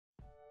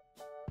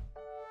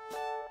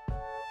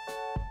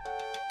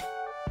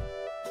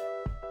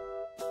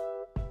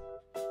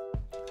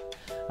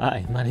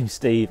Hi, my name's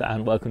Steve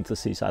and welcome to the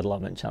Seaside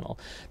Allotment channel.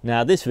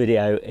 Now this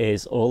video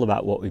is all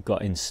about what we've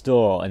got in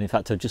store, and in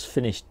fact I've just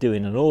finished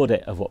doing an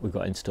audit of what we've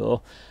got in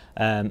store,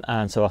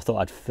 and so I thought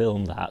I'd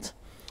film that.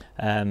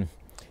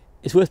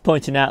 It's worth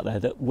pointing out though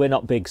that we're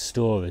not big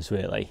storers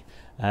really,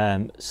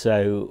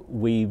 so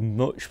we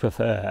much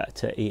prefer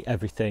to eat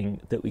everything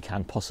that we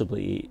can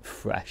possibly eat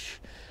fresh.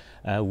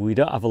 We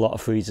don't have a lot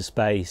of freezer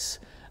space,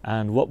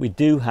 and what we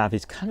do have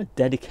is kind of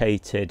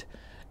dedicated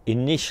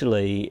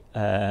initially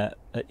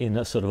in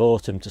the sort of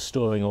autumn to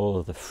storing all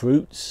of the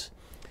fruits,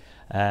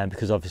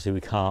 because obviously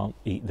we can't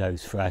eat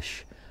those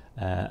fresh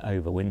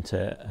over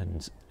winter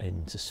and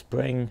into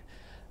spring,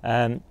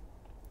 and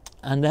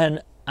then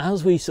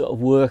as we sort of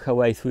work our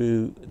way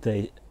through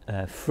the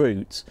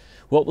fruits,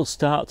 what we'll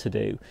start to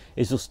do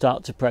is we'll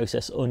start to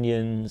process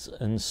onions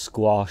and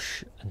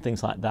squash and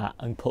things like that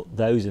and put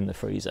those in the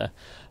freezer,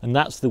 and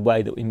that's the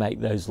way that we make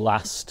those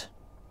last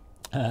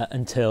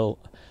until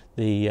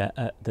the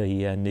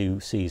new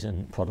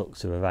season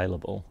products are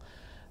available.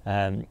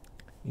 You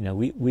know,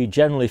 we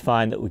generally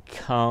find that we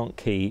can't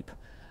keep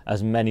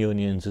as many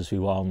onions as we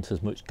want,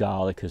 as much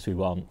garlic as we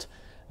want,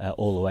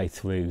 all the way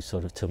through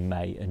sort of to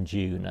May and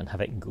June and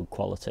have it in good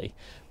quality.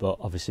 But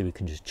obviously we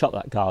can just chop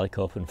that garlic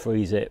up and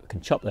freeze it, we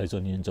can chop those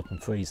onions up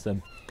and freeze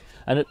them,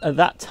 and at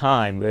that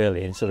time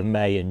really in sort of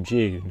May and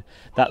June,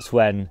 that's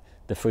when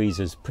the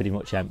freezer's pretty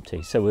much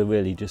empty, so we're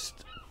really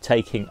just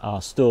taking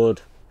our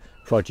stored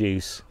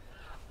produce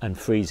and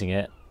freezing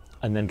it,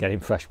 and then getting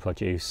fresh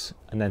produce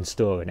and then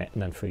storing it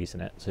and then freezing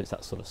it. So it's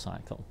that sort of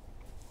cycle.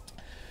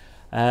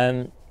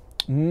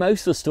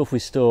 Most of the stuff we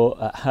store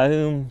at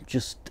home,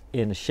 just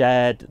in a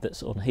shed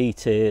that's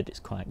unheated.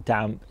 It's quite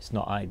damp, it's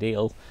not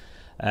ideal.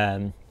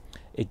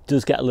 It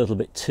does get a little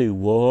bit too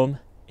warm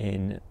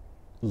in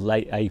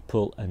late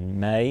April and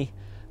May,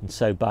 and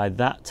so by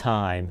that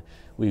time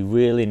we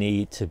really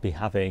need to be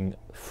having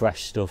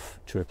fresh stuff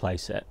to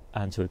replace it,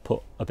 and so we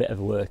put a bit of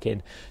work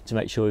in to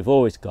make sure we've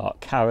always got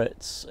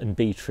carrots and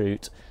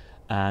beetroot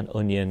and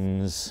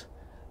onions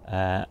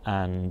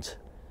and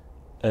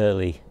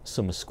early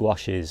summer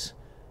squashes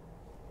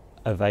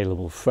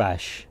available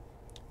fresh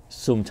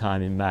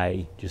sometime in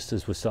May, just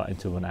as we're starting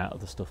to run out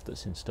of the stuff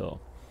that's in store.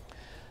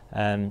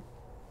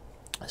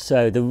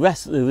 So the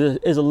rest, there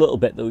is a little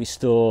bit that we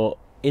store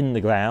in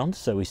the ground,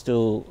 so we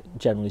still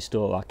generally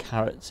store our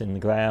carrots in the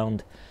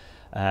ground,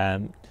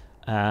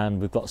 and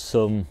we've got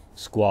some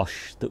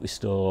squash that we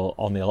store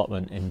on the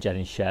allotment in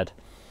Jennie's shed,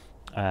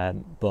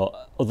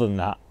 but other than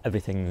that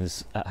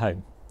everything's at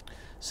home.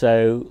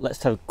 So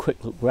let's have a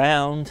quick look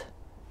round.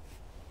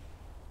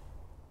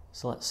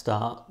 So let's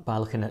start by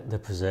looking at the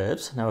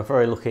preserves. Now we're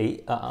very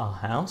lucky at our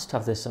house to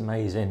have this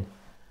amazing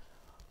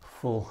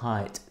full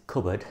height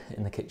cupboard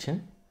in the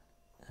kitchen,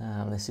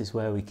 and this is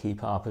where we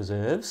keep our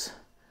preserves.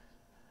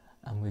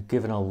 And we've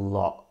given a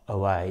lot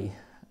away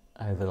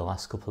over the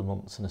last couple of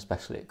months, and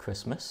especially at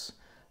Christmas,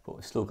 but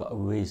we've still got a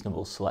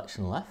reasonable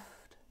selection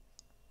left.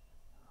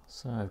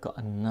 So I've got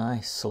a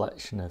nice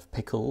selection of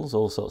pickles,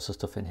 all sorts of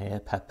stuff in here: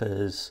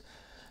 peppers,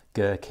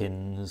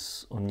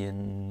 gherkins,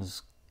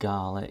 onions,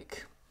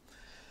 garlic,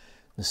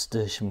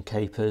 nasturtium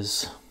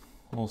capers,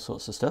 all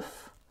sorts of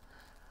stuff.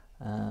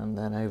 And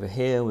then over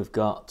here we've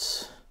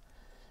got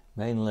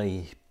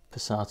mainly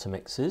passata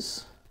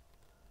mixes,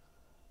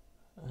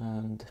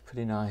 and a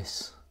pretty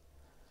nice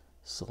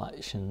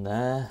selection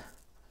there.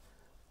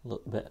 A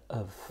little bit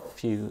of a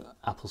few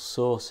apple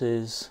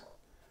sauces,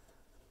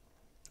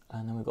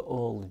 and then we've got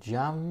all the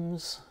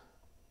jams.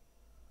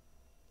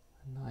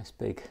 A nice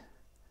big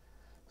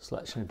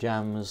selection of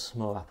jams,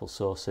 more apple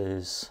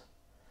sauces,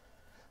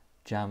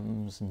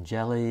 jams and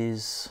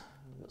jellies.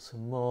 We've got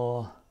some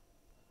more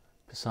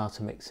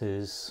passata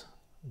mixes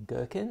and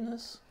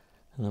gherkins,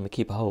 and then we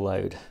keep a whole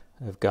load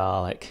of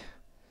garlic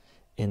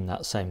in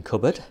that same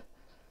cupboard,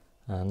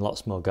 and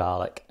lots more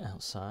garlic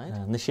outside.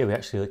 And this year we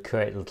actually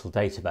created a little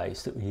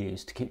database that we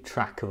use to keep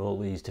track of all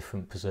these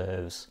different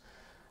preserves,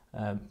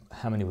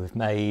 how many we've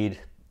made,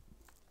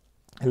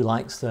 who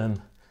likes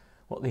them,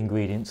 what the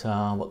ingredients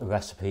are, what the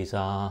recipes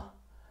are,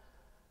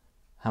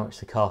 how much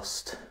they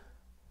cost,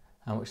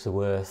 how much they're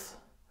worth,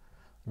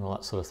 and all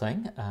that sort of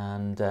thing.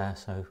 And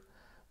so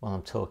while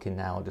I'm talking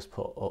now, I'll just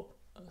put up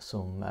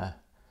some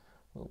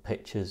little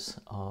pictures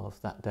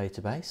of that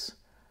database.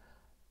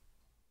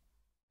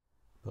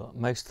 But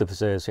most of the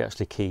preserves we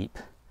actually keep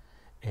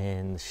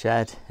in the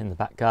shed in the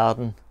back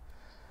garden,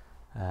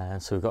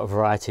 and so we've got a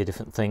variety of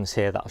different things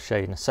here that I'll show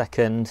you in a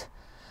second.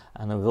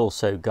 And then we've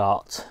also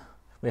got,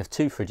 we have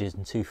 2 fridges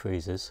and 2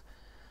 freezers.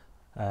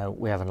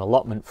 We have an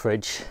allotment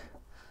fridge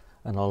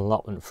and an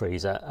allotment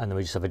freezer, and then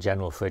we just have a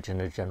general fridge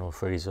and a general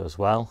freezer as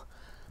well.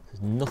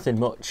 There's nothing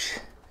much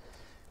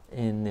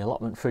in the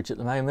allotment fridge at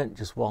the moment,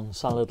 just one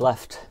salad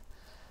left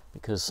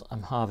because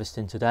I'm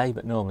harvesting today,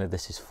 but normally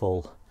this is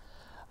full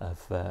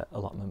of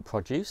allotment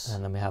produce.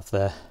 And then we have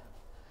the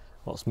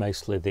what's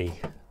mostly the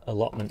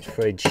allotment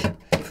freezer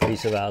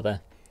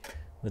rather,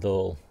 with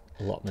all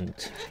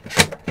allotment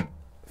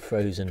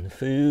frozen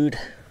food,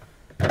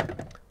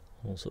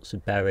 all sorts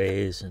of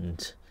berries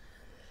and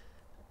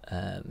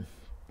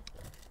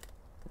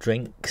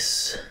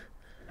drinks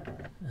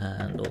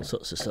and all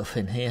sorts of stuff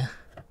in here.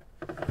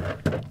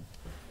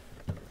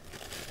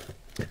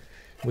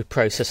 We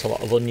process a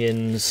lot of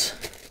onions,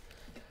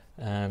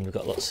 and we've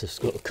got lots of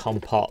sort of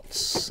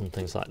compots and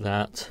things like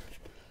that.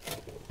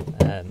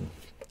 And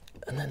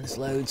then there's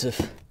loads of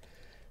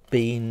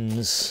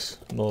beans,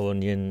 more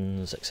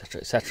onions,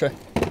 etc, etc.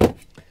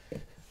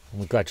 And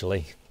we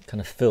gradually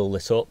kind of fill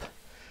this up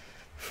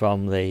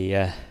from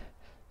the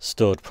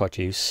stored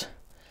produce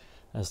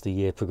as the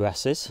year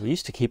progresses. We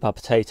used to keep our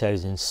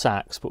potatoes in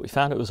sacks, but we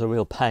found it was a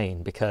real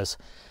pain because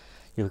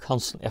you were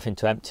constantly having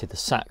to empty the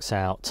sacks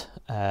out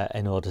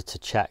in order to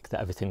check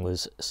that everything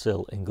was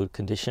still in good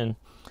condition.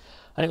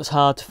 And it was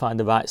hard to find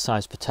the right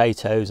size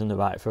potatoes and the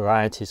right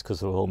varieties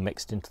because they were all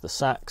mixed into the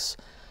sacks.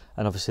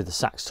 And obviously the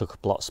sacks took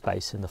up a lot of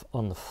space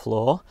on the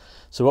floor.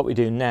 So what we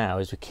do now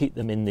is we keep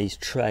them in these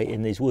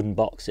wooden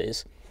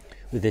boxes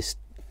with this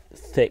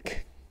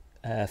thick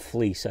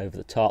fleece over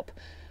the top,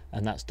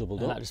 and that's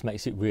doubled up. That just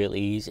makes it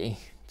really easy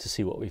to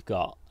see what we've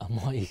got.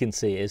 And what you can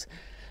see is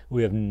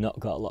we have not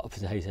got a lot of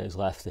potatoes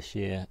left this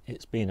year.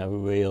 It's been a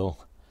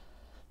real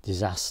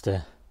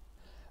disaster,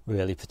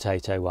 really,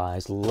 potato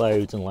wise.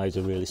 Loads and loads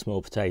of really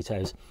small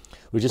potatoes.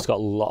 We've just got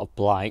a lot of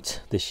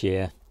blight this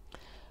year,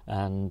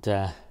 and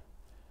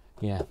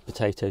yeah,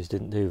 potatoes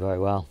didn't do very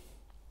well.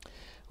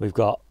 We've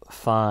got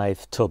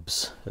 5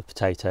 tubs of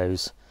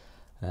potatoes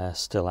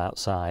still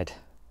outside,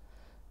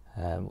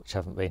 which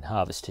haven't been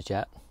harvested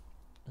yet.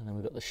 And then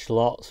we've got the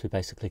shallots. We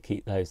basically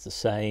keep those the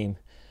same.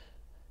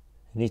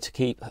 You need to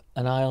keep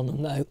an eye on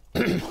them though.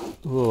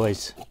 We're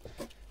always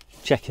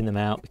checking them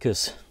out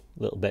because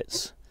little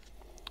bits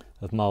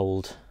of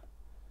mould.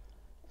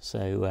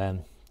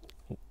 So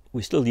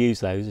we still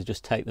use those. We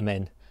just take them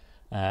in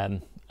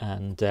and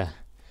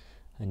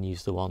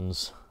use the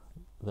ones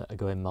that are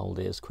going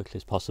mouldy as quickly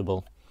as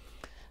possible.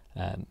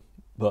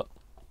 But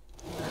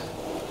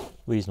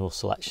reasonable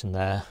selection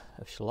there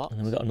of shallots. And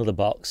then we've got another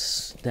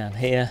box down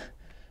here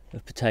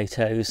of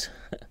potatoes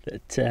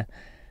that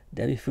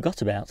Debbie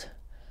forgot about.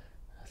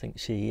 I think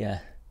she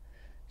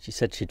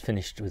said she'd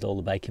finished with all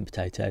the baking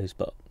potatoes,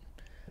 but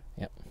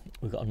yeah,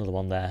 we've got another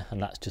one there, and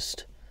that's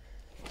just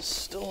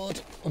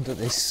stored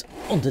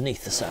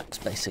underneath the sacks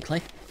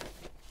basically,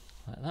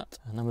 like that.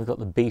 And then we've got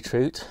the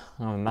beetroot.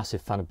 I'm a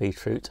massive fan of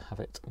beetroot, have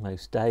it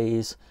most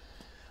days.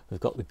 We've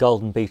got the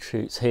golden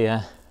beetroots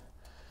here.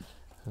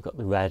 We've got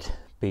the red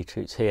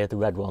beetroots here. The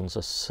red ones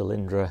are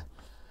Cylindra.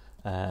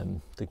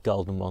 The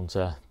golden ones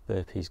are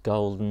Burpees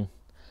Golden.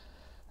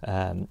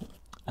 And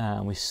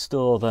we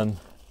store them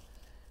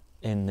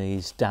in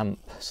these damp,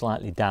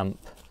 slightly damp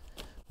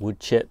wood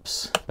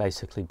chips,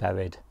 basically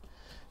buried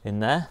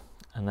in there,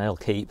 and they'll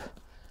keep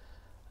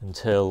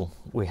until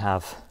we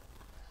have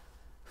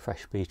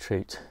fresh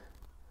beetroot.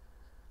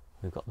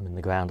 We've got them in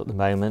the ground at the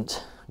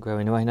moment,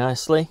 growing away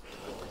nicely.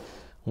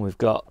 And we've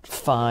got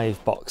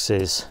 5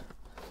 boxes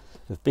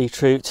of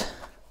beetroot.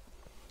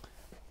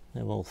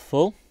 They're all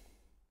full.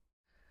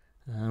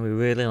 We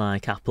really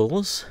like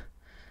apples,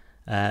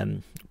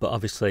 but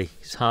obviously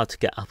it's hard to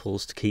get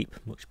apples to keep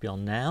much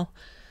beyond now.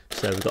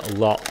 So we've got a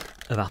lot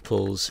of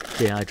apples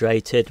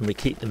dehydrated, and we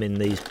keep them in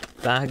these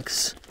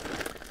bags,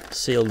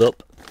 sealed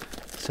up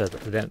so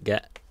that they don't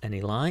get any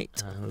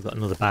light. We've got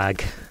another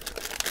bag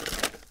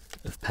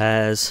of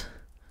pears,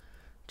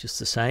 just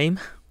the same.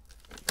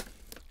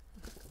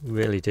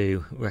 Really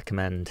do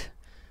recommend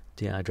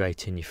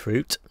dehydrating your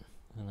fruit.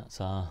 And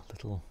that's our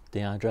little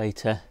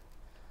dehydrator.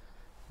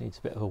 Needs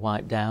a bit of a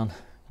wipe down,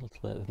 a little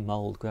bit of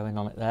mould growing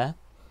on it there.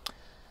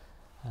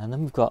 And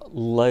then we've got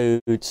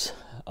loads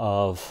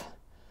of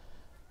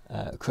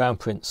Crown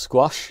Prince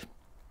squash.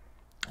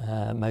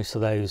 Most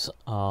of those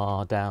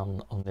are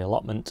down on the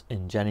allotment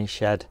in Jennie's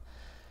shed.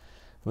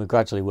 We're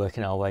gradually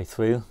working our way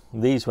through.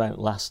 These won't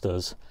last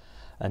us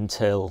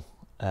until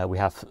we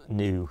have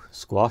new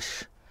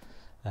squash,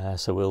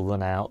 so we'll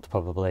run out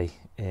probably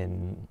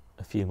in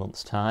a few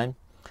months' time.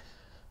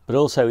 But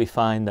also we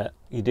find that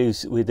we do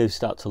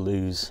start to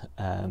lose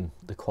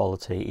the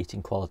quality,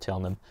 eating quality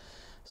on them.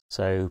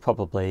 So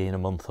probably in a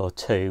month or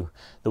two,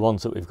 the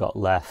ones that we've got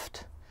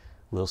left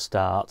will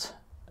start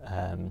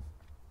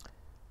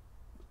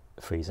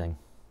freezing.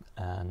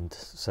 And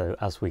so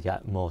as we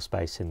get more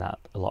space in that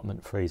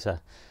allotment freezer,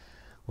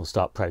 we'll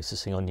start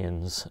processing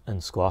onions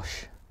and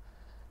squash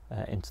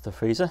into the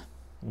freezer.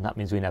 And that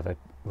means we never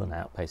run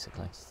out,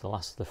 basically. It's the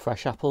last of the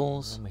fresh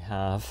apples. And we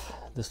have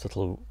this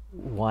little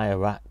wire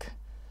rack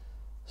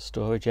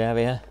storage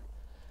area,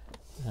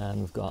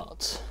 and we've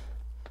got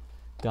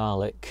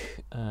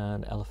garlic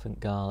and elephant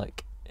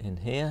garlic in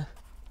here,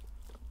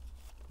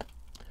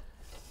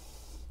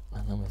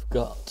 and then we've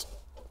got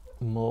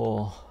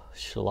more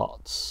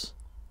shallots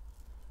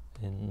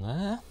in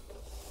there,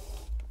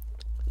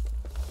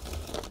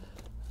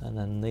 and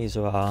then these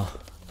are our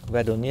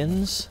red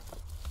onions.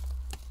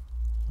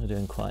 They're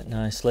doing quite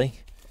nicely.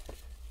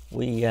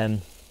 We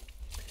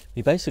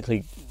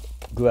basically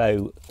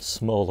grow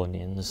small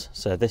onions,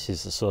 so this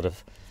is the sort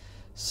of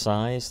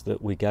size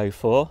that we go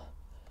for.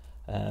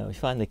 We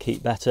find they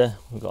keep better.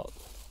 We've got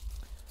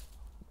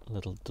a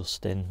little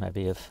dusting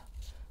maybe of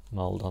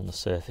mould on the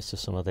surface of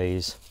some of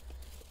these,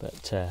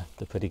 but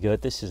they're pretty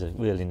good. This is a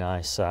really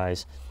nice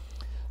size.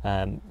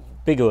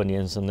 Bigger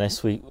onions than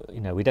this, we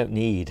don't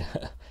need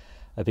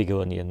a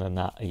bigger onion than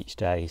that each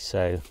day,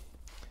 so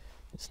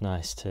it's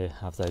nice to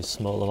have those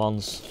smaller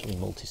ones. We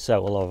multi-sow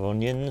a lot of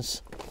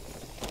onions.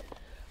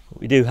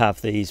 We do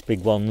have these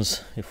big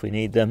ones if we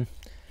need them,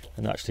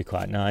 and they're actually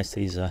quite nice.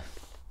 These are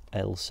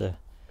Ailsa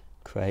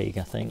Craig,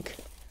 I think.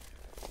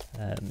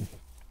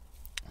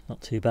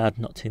 Not too bad,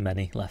 not too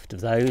many left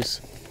of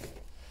those.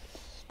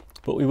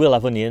 But we will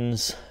have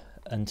onions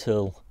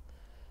until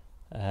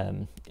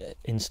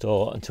in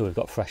store until we've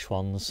got fresh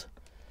ones,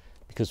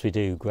 because we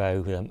do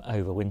grow them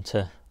over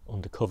winter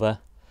under cover.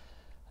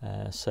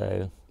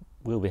 So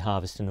we'll be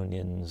harvesting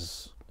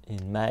onions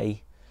in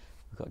May.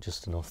 We've got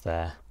just enough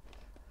there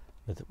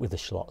with the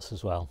shallots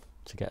as well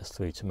to get us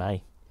through to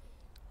May.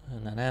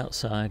 And then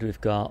outside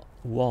we've got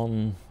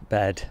one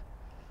bed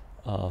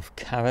of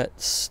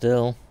carrots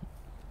still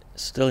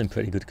in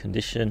pretty good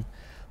condition,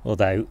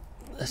 although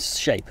the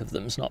shape of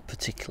them is not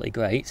particularly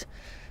great.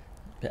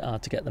 A bit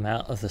hard to get them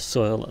out of the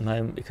soil at the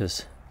moment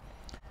because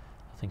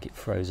I think it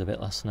froze a bit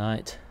last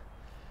night,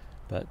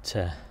 but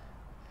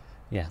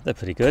yeah, they're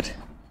pretty good.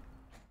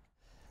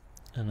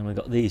 And then we've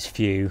got these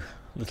few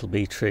little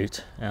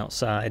beetroot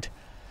outside,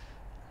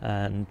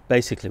 and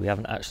basically we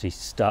haven't actually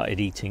started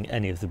eating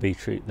any of the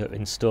beetroot that are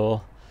in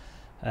store.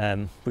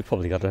 We've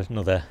probably got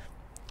another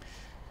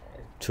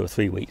 2 or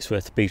 3 weeks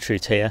worth of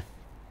beetroot here,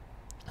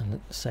 and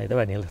say they're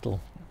only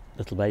little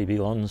baby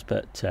ones,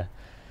 but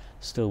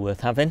still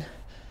worth having.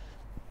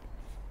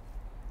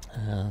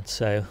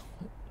 So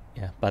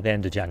yeah, by the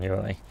end of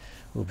January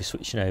we'll be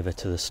switching over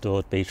to the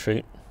stored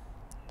beetroot,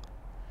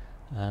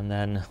 and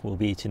then we'll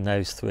be eating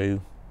those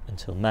through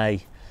until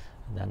May,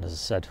 and then, as I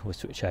said, we'll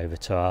switch over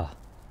to our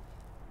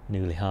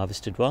newly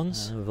harvested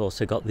ones. We've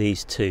also got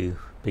these 2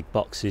 big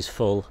boxes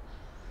full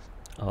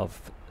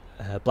of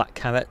black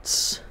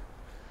carrots,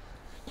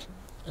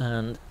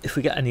 and if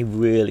we get any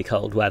really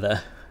cold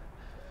weather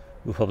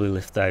we'll probably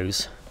lift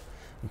those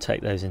and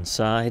take those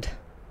inside.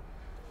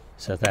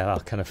 So they are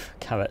kind of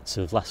carrots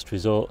of last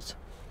resort,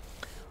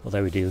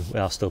 although we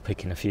are still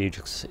picking a few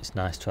because it's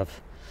nice to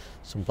have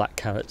some black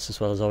carrots as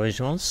well as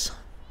orange ones.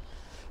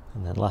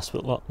 And then last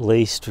but not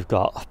least, we've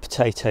got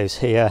potatoes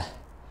here,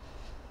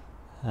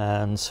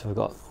 and so we've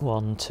got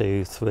 1,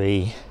 2,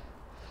 3,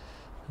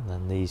 and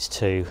then these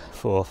 2,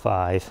 4,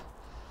 5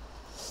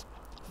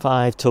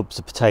 tubs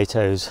of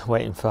potatoes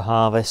waiting for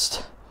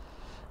harvest,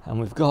 and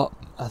we've got,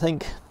 I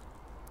think,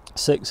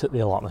 6 at the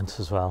allotment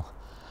as well.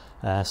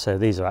 So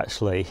these are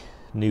actually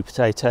new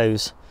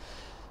potatoes,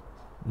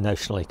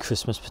 notionally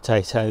Christmas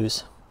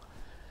potatoes.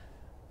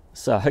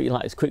 So I hope you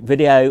like this quick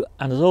video,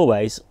 and as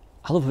always,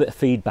 I love a bit of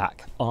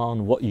feedback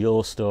on what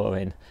you're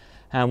storing,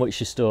 how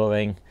much you're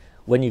storing,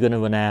 when you're going to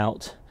run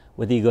out,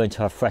 whether you're going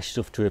to have fresh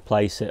stuff to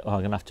replace it or are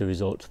going to have to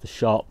resort to the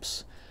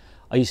shops.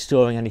 Are you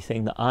storing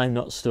anything that I'm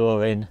not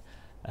storing?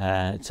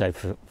 So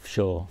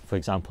for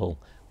example,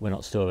 we're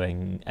not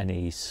storing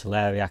any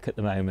celeriac at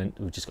the moment.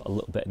 We've just got a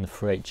little bit in the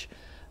fridge,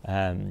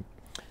 and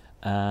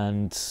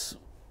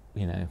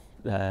you know,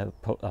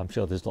 I'm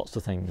sure there's lots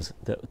of things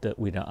that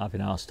we don't have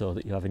in our store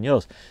that you have in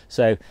yours.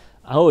 So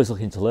I'm always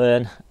looking to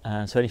learn,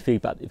 and so any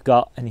feedback that you've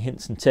got, any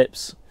hints and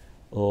tips,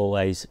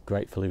 always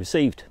gratefully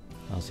received.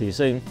 I'll see you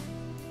soon.